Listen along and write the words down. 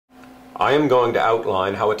I am going to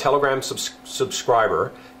outline how a Telegram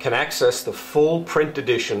subscriber can access the full print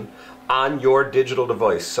edition on your digital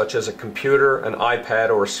device, such as a computer, an iPad,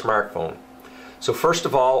 or a smartphone. So first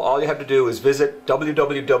of all you have to do is visit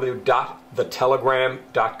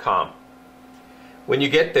www.thetelegram.com. When you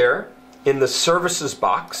get there, in the services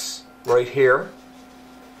box right here,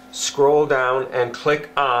 scroll down and click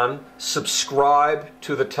on subscribe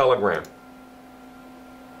to the Telegram.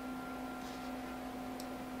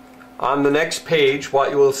 On the next page, what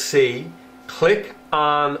you will see, click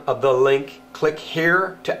on the link, click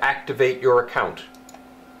here to activate your account.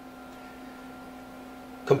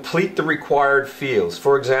 Complete the required fields,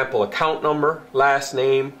 for example, account number, last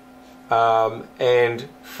name, and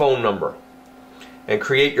phone number, and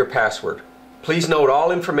create your password. Please note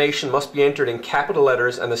all information must be entered in capital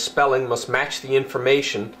letters and the spelling must match the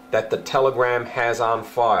information that the Telegram has on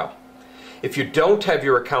file. If you don't have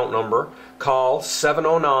your account number, call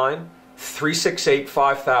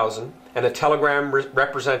 709-368-5000 and a Telegram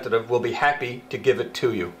representative will be happy to give it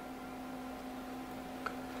to you.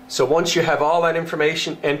 So once you have all that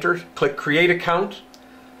information entered, click Create Account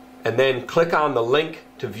and then click on the link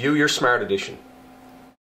to view your Smart Edition.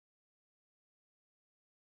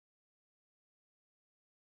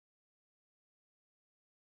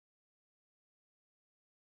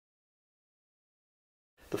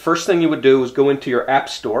 The first thing you would do is go into your App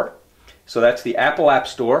Store. So that's the Apple App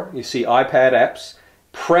Store. You see iPad apps.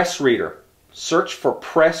 Press Reader. Search for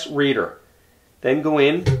Press Reader. Then go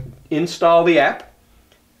in, install the app.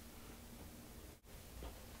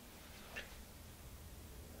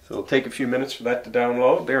 So it'll take a few minutes for that to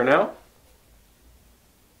download. There now.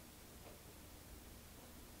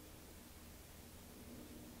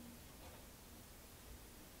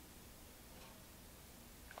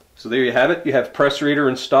 So there you have it. You have Press Reader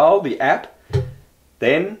installed, the app.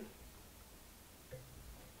 Then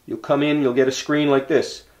you'll come in, you'll get a screen like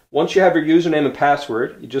this. Once you have your username and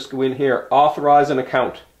password, you just go in here, authorize an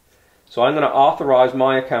account. So I'm going to authorize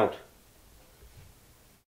my account.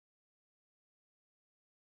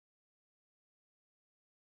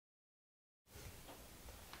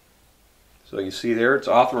 So you see there, it's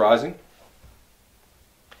authorizing.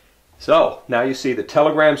 So now you see the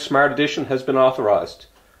Telegram Smart Edition has been authorized.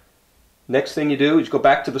 Next thing you do is go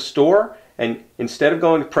back to the store and instead of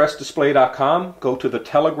going to pressdisplay.com, go to the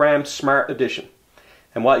Telegram Smart Edition.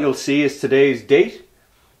 And what you'll see is today's date.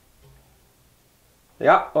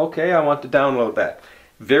 Yeah, okay, I want to download that.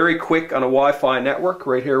 Very quick on a Wi-Fi network.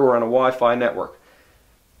 Right here we're on a Wi-Fi network.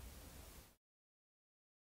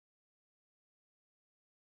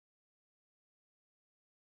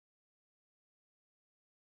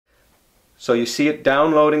 So you see it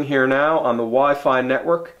downloading here now on the Wi-Fi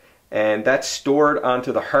network. And that's stored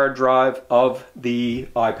onto the hard drive of the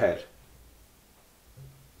iPad.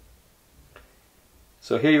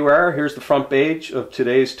 So here you are, here's the front page of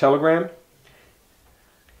today's Telegram. If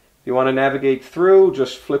you want to navigate through,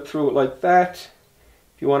 just flip through it like that.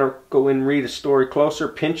 If you want to go in and read a story closer,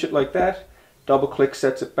 pinch it like that. Double click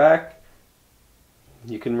sets it back.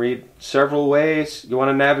 You can read several ways. You want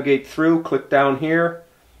to navigate through, click down here.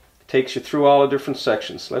 It takes you through all the different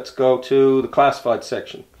sections. Let's go to the classified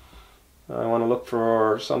section. I want to look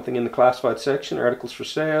for something in the classified section, articles for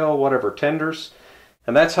sale, whatever, tenders.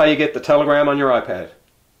 And that's how you get the Telegram on your iPad.